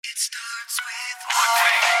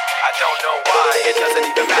I don't know why, it doesn't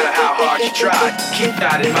even matter how hard you try. Keep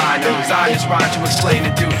that in mind, no design is rhyme to explain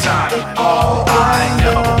in due time. All I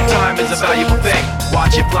know, time is a valuable thing.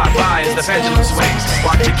 Watch it fly by as the pendulum swings.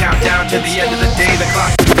 Watch it count down to the end of the day, the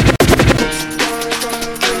clock